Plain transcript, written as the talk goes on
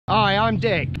I'm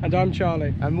Dick. And I'm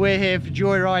Charlie. And we're here for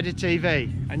Joyrider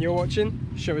TV. And you're watching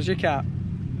Show Us Your Cat.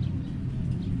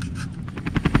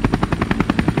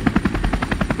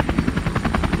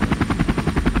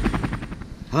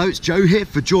 Hello, it's Joe here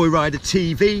for Joyrider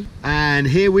TV, and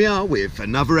here we are with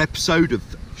another episode of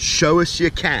Show Us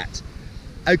Your Cat.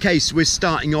 Okay, so we're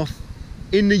starting off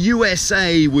in the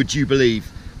USA, would you believe,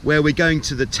 where we're going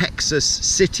to the Texas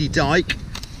City Dike,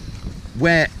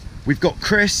 where we've got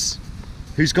Chris,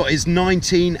 who's got his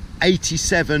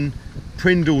 1987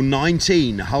 Prindle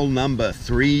 19, hull number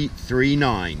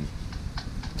 339.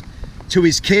 To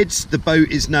his kids, the boat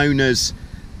is known as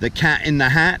the Cat in the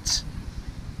Hat,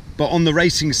 but on the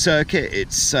racing circuit,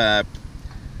 its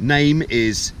name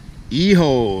is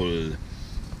E10,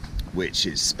 which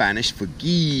is Spanish for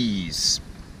geese,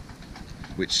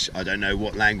 which I don't know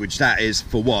what language that is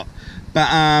for what.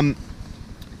 But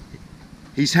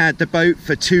he's had the boat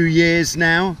for 2 years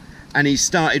now, and he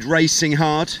started racing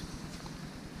hard.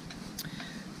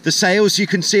 The sails you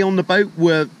can see on the boat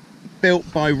were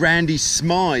built by Randy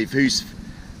Smythe, who's a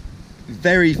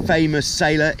very famous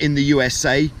sailor in the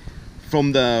USA,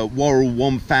 from the Worrell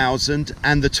 1000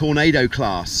 and the Tornado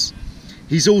class.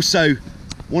 He's also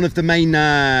one of the main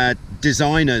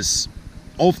designers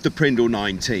of the Prindle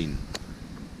 19.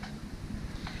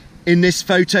 In this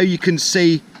photo you can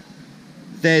see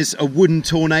there's a wooden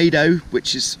Tornado,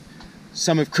 which is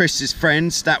some of Chris's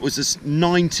friends. That was a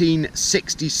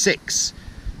 1966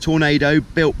 Tornado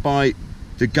built by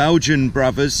the Dragoon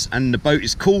brothers, and the boat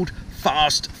is called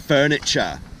Fast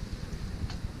Furniture.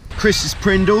 Chris's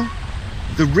Prindle,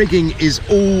 the rigging is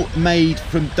all made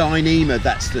from Dyneema.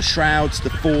 That's the shrouds, the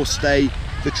forestay,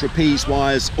 the trapeze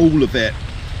wires, all of it.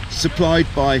 Supplied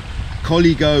by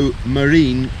Coligo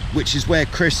Marine, which is where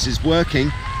Chris is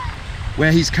working,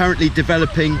 where he's currently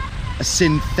developing a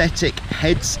synthetic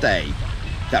headstay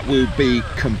that will be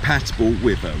compatible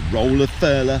with a roller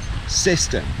furler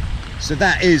system. So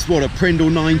that is what a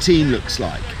Prindle 19 looks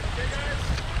like.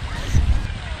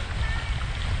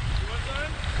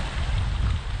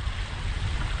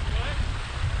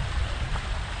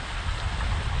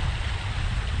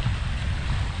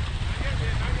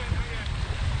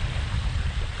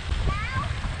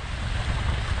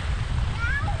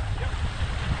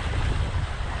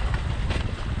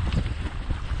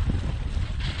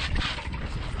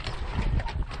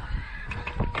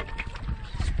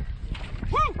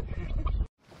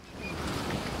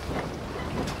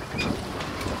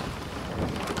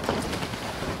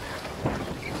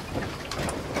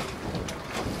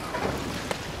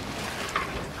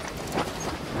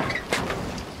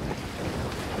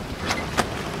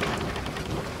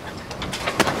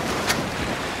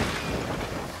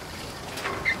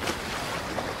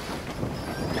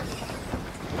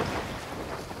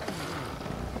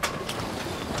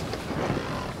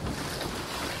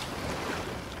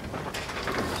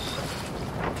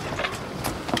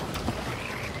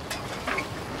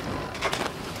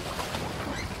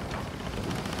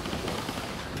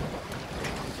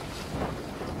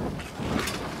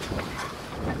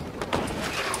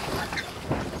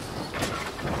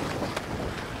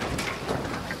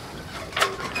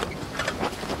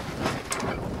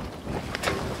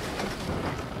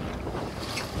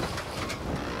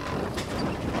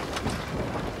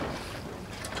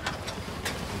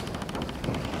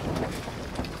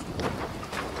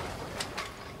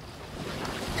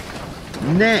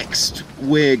 Next,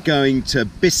 we're going to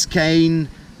Biscayne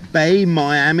Bay,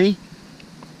 Miami,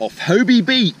 off Hobie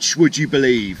Beach, would you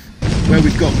believe, where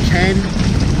we've got Ken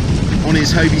on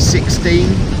his Hobie 16.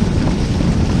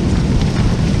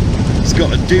 He's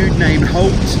got a dude named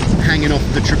Holt hanging off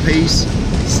the trapeze.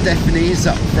 Stephanie is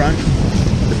up front.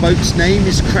 The boat's name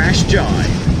is Crash Jive.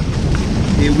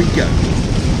 Here we go.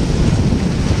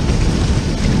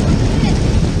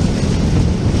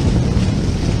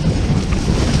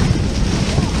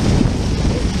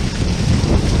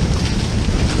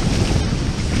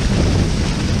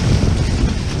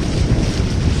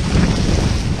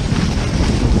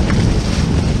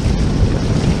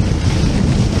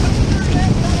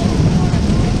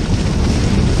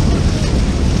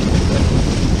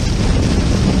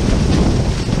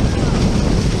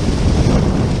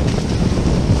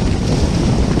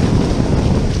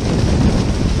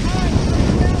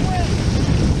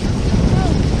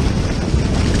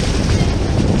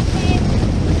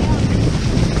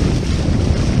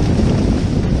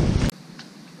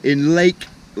 In Lake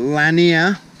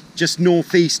Lanier, just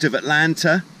northeast of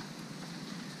Atlanta,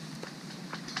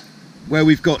 where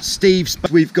we've got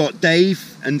we've got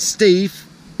Dave and Steve.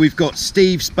 We've got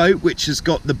Steve's boat, which has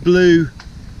got the blue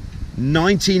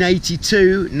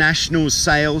 1982 Nationals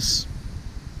sails.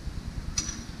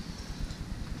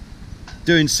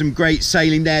 doing some great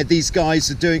sailing there. These guys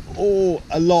are doing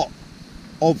a lot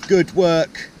of good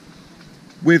work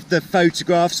with the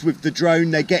photographs, with the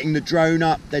drone. They're getting the drone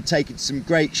up, they're taking some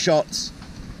great shots.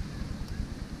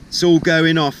 It's all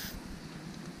going off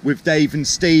with Dave and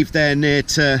Steve there near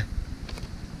to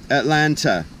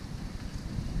Atlanta.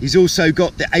 He's also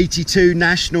got the 82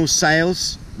 national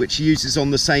sails, which he uses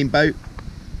on the same boat.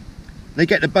 They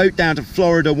get the boat down to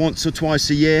Florida once or twice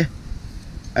a year,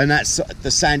 and that's the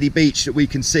sandy beach that we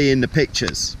can see in the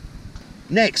pictures.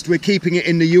 Next, we're keeping it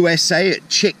in the USA at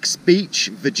Chicks Beach,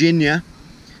 Virginia,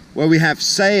 where we have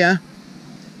Saya,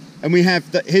 and we have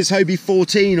his Hobie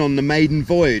 14 on the maiden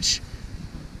voyage.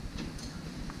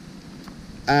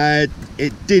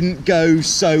 It didn't go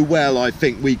so well, I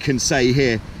think we can say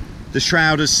here. The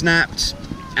shroud has snapped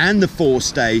and the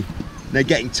forestay. They're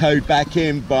getting towed back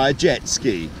in by a jet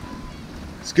ski.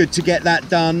 It's good to get that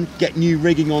done, get new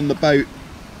rigging on the boat,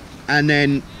 and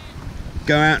then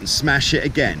go out and smash it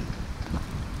again.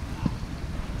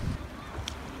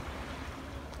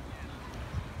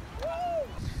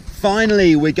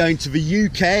 Finally, we're going to the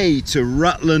UK, to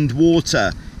Rutland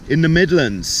Water in the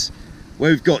Midlands,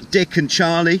 where we've got Dick and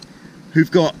Charlie,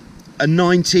 who've got a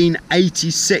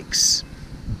 1986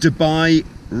 Dubai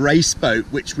race boat,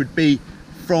 which would be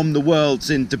from the Worlds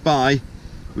in Dubai,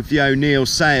 with the O'Neill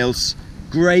sails.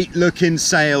 Great looking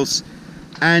sails,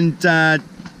 and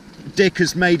Dick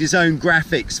has made his own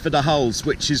graphics for the hulls,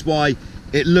 which is why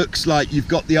it looks like you've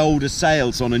got the older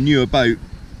sails on a newer boat.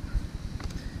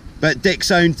 But Dick's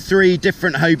owned 3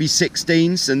 different Hobie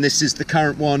 16s, and this is the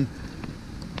current one,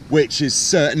 which is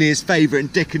certainly his favourite.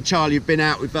 And Dick and Charlie have been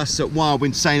out with us at Wild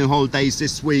Wind Sailing Holidays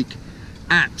this week,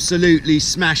 absolutely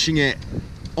smashing it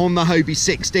on the Hobie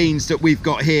 16s that we've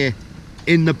got here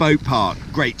in the boat park.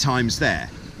 Great times there.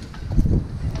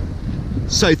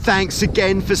 So thanks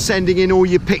again for sending in all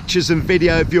your pictures and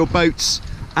video of your boats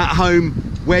at home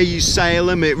where you sail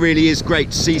them. It really is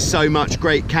great to see so much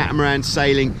great catamaran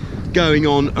sailing going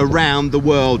on around the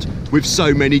world with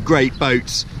so many great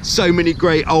boats, so many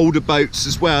great older boats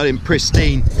as well in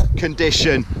pristine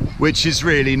condition, which is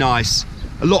really nice.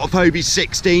 A lot of Hobie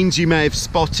 16s you may have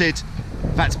spotted.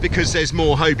 That's because there's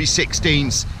more Hobie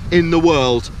 16s in the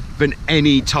world than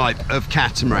any type of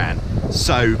catamaran.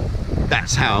 So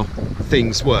that's how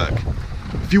things work.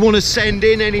 If you want to send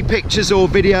in any pictures or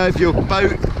video of your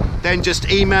boat, then just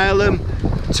email them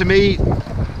to me.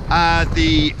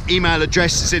 The email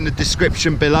address is in the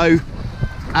description below,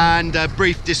 and a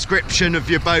brief description of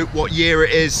your boat, what year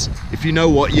it is, if you know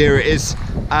what year it is,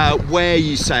 where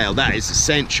you sail, that is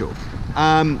essential.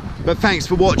 But thanks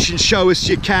for watching Show Us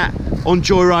Your Cat on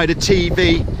Joyrider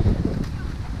TV,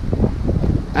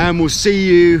 and we'll see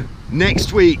you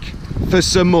next week for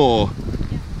some more.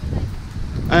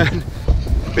 And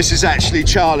this is actually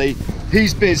Charlie.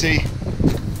 He's busy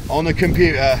on the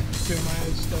computer. Doing my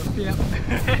own stuff, yep.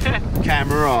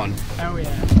 Camera on. Oh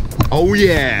yeah. Oh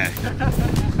yeah.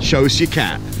 Show us your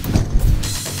cat.